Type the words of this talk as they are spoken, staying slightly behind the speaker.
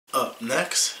Up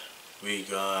next, we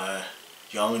got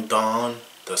Young Dawn,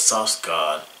 the Sauce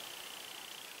God,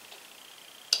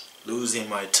 losing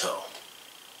my toe.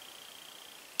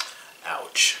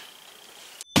 Ouch.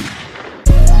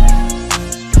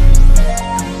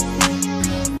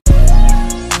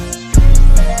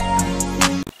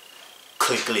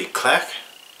 Clickety clack,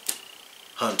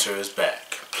 Hunter is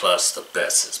back, plus the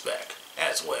best is back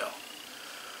as well.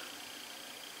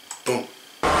 Boom.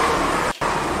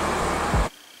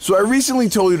 So I recently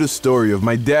told you the story of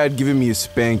my dad giving me a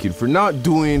spanking for not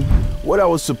doing what I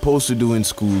was supposed to do in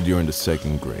school during the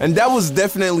 2nd grade. And that was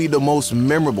definitely the most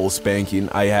memorable spanking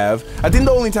I have. I think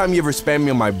the only time he ever spanked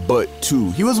me on my butt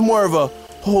too. He was more of a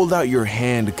hold out your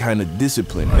hand kind of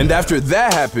discipline. And after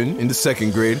that happened in the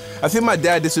 2nd grade, I think my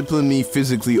dad disciplined me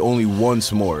physically only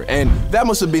once more. And that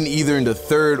must have been either in the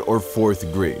 3rd or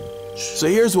 4th grade. So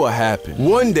here's what happened.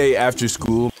 One day after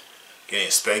school, getting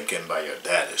spanking by your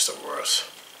dad is the worst.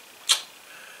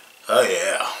 Oh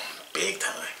yeah, big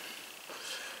time.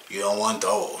 You don't want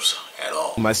those at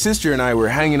all. my sister and I were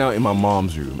hanging out in my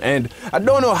mom's room. And I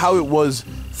don't know how it was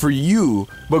for you,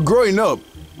 but growing up,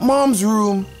 mom's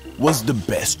room was the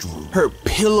best room. Her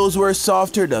pillows were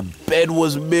softer, the bed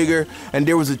was bigger, and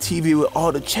there was a TV with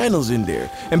all the channels in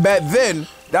there. And back then,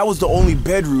 that was the only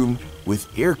bedroom with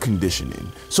air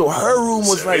conditioning. So her room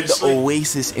was like the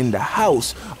oasis in the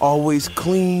house, always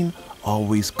clean,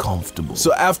 always comfortable.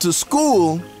 So after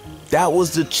school, that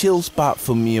was the chill spot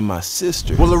for me and my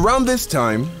sister. Well, around this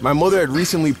time, my mother had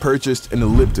recently purchased an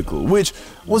elliptical, which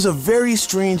was a very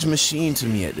strange machine to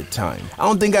me at the time. I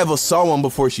don't think I ever saw one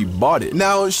before she bought it.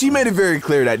 Now, she made it very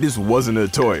clear that this wasn't a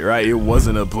toy, right? It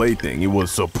wasn't a plaything. It was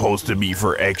supposed to be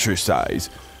for exercise.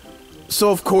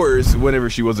 So of course, whenever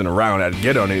she wasn't around, I'd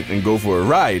get on it and go for a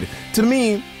ride. To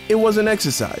me, it wasn't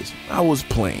exercise. I was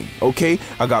playing, okay?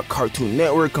 I got Cartoon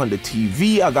Network on the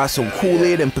TV. I got some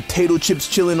Kool-Aid and potato chips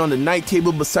chilling on the night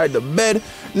table beside the bed.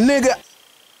 Nigga.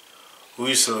 Who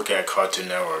used to look at Cartoon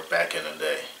Network back in the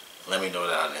day? Let me know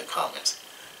down in the comments.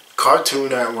 Cartoon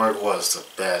Network was the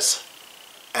best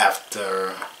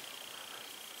after...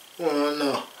 Well,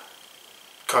 no.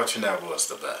 Cartoon Network was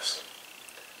the best.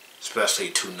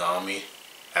 Especially Toonami.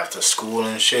 After school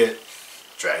and shit.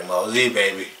 Dragon Ball Z,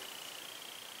 baby.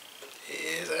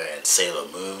 And Sailor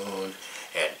Moon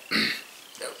and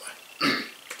never mind.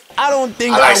 I don't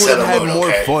think I would have had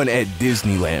more fun at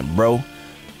Disneyland, bro.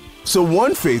 So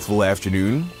one fateful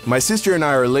afternoon, my sister and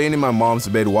I are laying in my mom's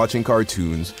bed watching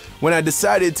cartoons when I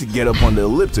decided to get up on the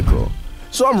elliptical.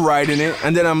 So I'm riding it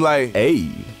and then I'm like, hey,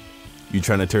 you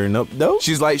trying to turn up though?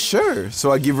 She's like, sure.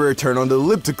 So I give her a turn on the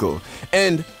elliptical.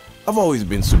 And I've always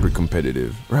been super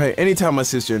competitive, right? Anytime my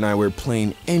sister and I were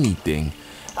playing anything,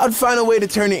 I'd find a way to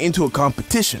turn it into a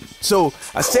competition. So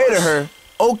I say to her,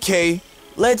 okay,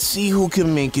 let's see who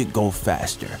can make it go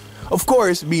faster. Of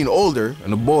course, being older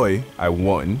and a boy, I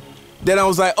won. Then I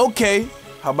was like, okay,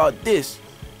 how about this?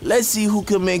 Let's see who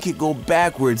can make it go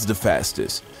backwards the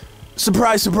fastest.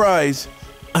 Surprise, surprise,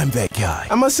 I'm that guy.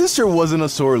 And my sister wasn't a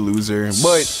sore loser,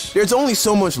 but there's only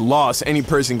so much loss any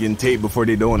person can take before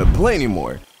they don't want to play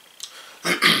anymore.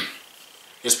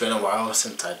 It's been a while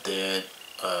since I did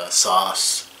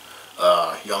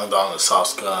Young Dawn the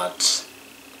Sauce God's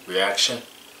reaction.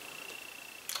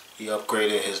 He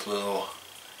upgraded his little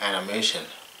animation.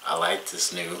 I like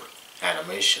this new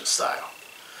animation style.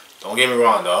 Don't get me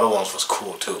wrong, the other ones was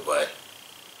cool too, but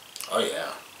oh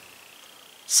yeah.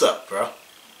 What's up, bro?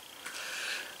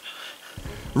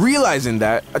 Realizing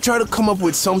that, I tried to come up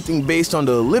with something based on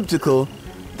the elliptical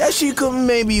that she could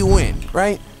maybe win,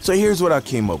 right? So here's what I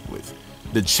came up with.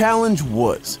 The challenge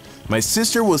was, my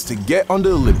sister was to get on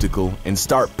the elliptical and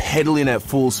start pedaling at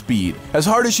full speed, as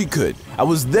hard as she could. I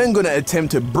was then gonna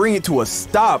attempt to bring it to a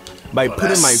stop by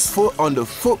putting my foot on the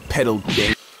foot pedal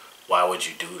thing. Why would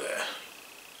you do that?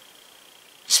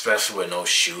 Especially with no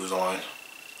shoes on.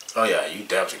 Oh yeah, you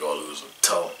definitely gonna lose a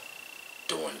toe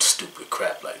doing stupid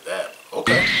crap like that.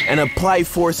 Okay. And apply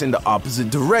force in the opposite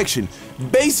direction.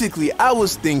 Basically, I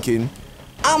was thinking,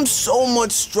 I'm so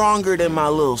much stronger than my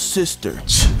little sister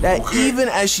that even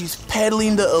as she's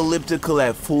pedaling the elliptical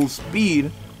at full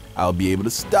speed, I'll be able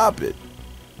to stop it.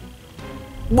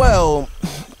 Well,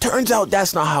 turns out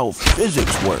that's not how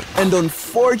physics work. And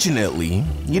unfortunately,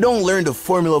 you don't learn the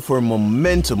formula for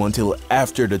momentum until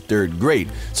after the 3rd grade.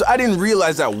 So I didn't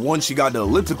realize that once she got the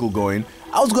elliptical going,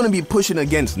 I was going to be pushing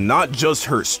against not just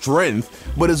her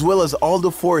strength, but as well as all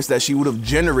the force that she would have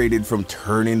generated from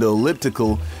turning the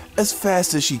elliptical as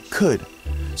fast as she could.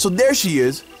 So there she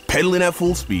is, pedaling at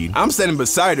full speed. I'm standing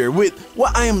beside her with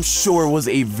what I am sure was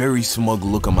a very smug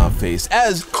look on my face,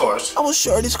 as of course, I was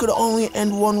sure this could only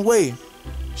end one way.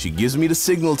 She gives me the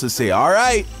signal to say, all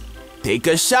right, take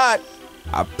a shot.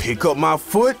 I pick up my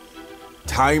foot,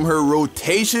 time her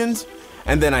rotations,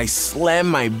 and then I slam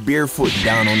my bare foot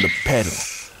down on the pedal.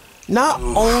 Not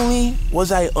only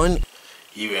was I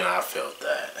Even I felt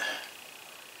that.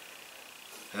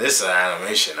 And this is an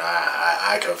animation.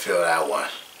 I can feel that one.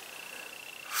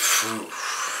 Whew.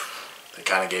 It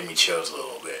kind of gave me chills a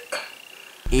little bit.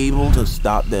 able to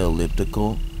stop the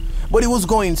elliptical, but it was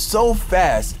going so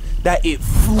fast that it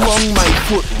flung my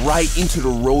foot right into the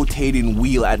rotating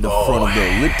wheel at the front of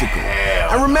the elliptical.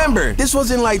 And remember, this was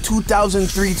in like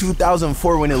 2003,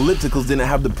 2004 when ellipticals didn't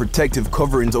have the protective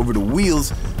coverings over the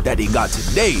wheels that they got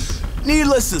today.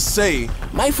 Needless to say,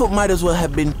 my foot might as well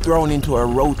have been thrown into a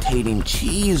rotating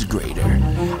cheese grater.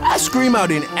 I scream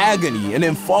out in agony and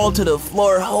then fall to the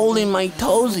floor holding my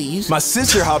toesies. My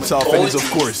sister hops off and is of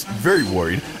course very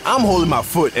worried. I'm holding my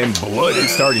foot and blood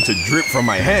is starting to drip from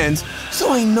my hands,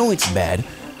 so I know it's bad,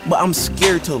 but I'm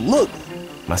scared to look.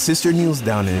 My sister kneels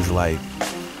down and is like,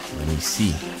 let me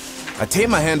see. I take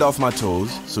my hand off my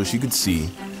toes so she could see,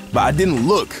 but I didn't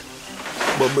look.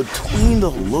 But between the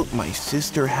look my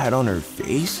sister had on her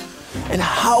face and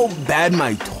how bad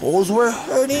my toes were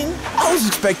hurting, I was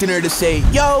expecting her to say,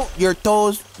 yo, your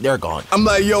toes, they're gone. I'm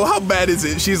like, yo, how bad is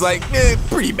it? She's like,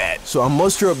 pretty bad. So I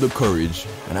muster up the courage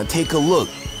and I take a look.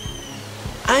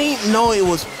 I ain't know it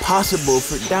was possible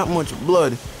for that much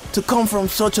blood to come from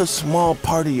such a small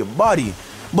part of your body,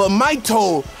 but my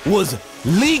toe was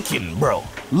leaking, bro.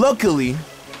 Luckily,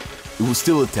 it was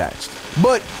still attached.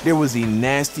 But there was a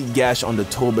nasty gash on the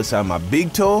toe beside my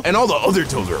big toe, and all the other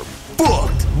toes were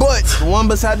fucked. But the one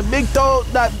beside the big toe,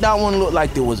 that one looked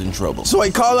like it was in trouble. So I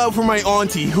call out for my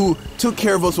auntie who took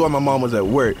care of us while my mom was at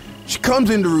work. She comes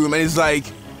in the room and is like,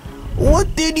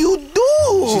 what did you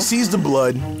do? She sees the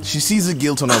blood, she sees the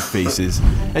guilt on our faces,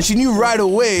 and she knew right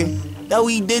away that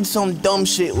we did some dumb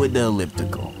shit with the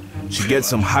elliptical. She gets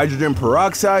some hydrogen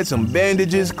peroxide, some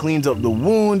bandages, cleans up the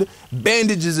wound,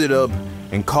 bandages it up,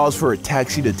 and calls for a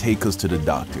taxi to take us to the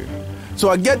doctor. So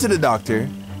I get to the doctor,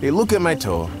 they look at my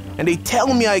toe, and they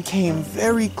tell me I came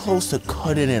very close to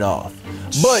cutting it off.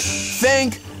 But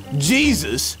thank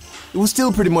Jesus, it was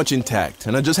still pretty much intact,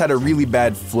 and I just had a really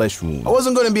bad flesh wound. I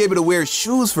wasn't gonna be able to wear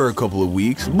shoes for a couple of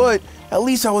weeks, but at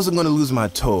least I wasn't gonna lose my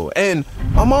toe. And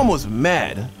my mom was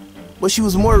mad, but she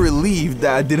was more relieved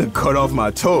that I didn't cut off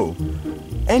my toe.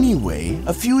 Anyway,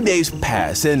 a few days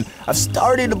pass and I've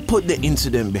started to put the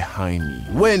incident behind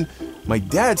me when my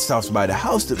dad stops by the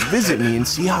house to visit me and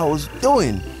see how I was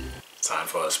doing. Time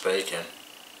for a spanking.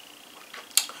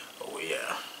 Oh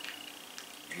yeah.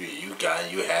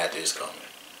 You had this coming.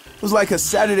 It was like a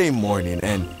Saturday morning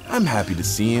and I'm happy to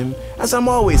see him, as I'm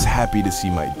always happy to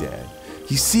see my dad.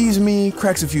 He sees me,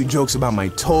 cracks a few jokes about my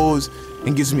toes,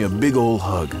 and gives me a big old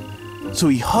hug. So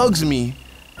he hugs me,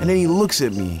 and then he looks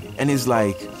at me and is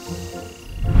like,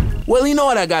 well, you know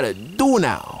what I gotta do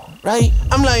now, right?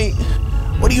 I'm like,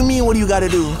 what do you mean, what do you gotta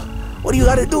do? What do you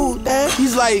gotta do, Dad?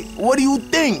 He's like, what do you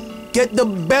think? Get the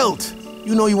belt.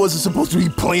 You know he wasn't supposed to be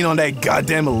playing on that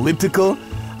goddamn elliptical.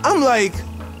 I'm like,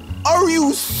 are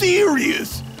you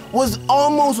serious? Was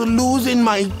almost losing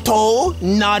my toe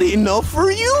not enough for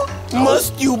you?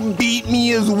 Must you beat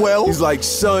me as well? He's like,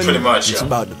 son, pretty much, it's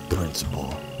about the principle.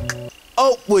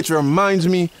 Oh, which reminds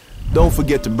me, don't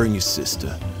forget to bring your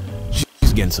sister.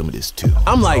 She's getting some of this too.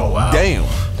 I'm like, damn,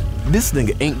 this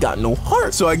nigga ain't got no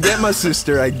heart. So I get my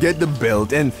sister, I get the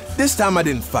belt, and this time I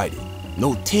didn't fight it.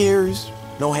 No tears,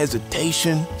 no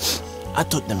hesitation. I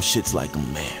took them shits like a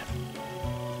man.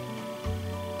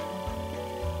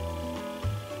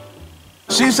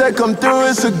 She said, come through,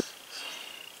 it's a...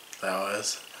 That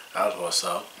was what's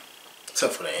up.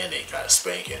 Except for the ending, got a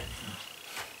spanking.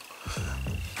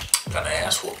 Got an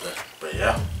ass whooping, but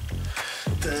yeah.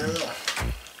 Damn.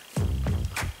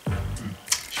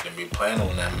 Shouldn't be playing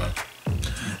on that, man.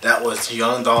 That was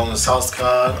Young Dawn the South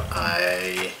God.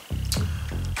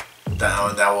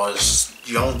 That was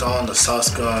Young Dawn the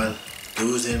South God,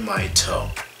 losing my toe.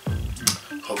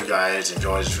 Hope you guys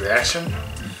enjoyed this reaction.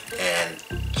 And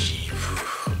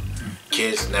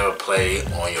kids never play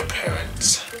on your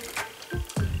parents'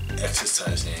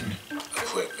 exercising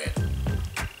equipment,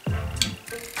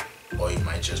 or you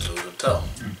might just lose a toe,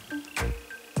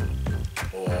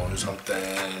 or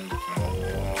something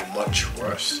much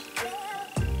worse.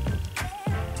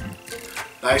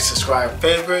 Like, subscribe,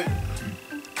 favorite.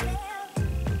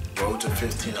 Road to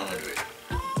 1500.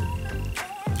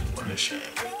 What a shame.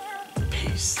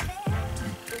 Peace.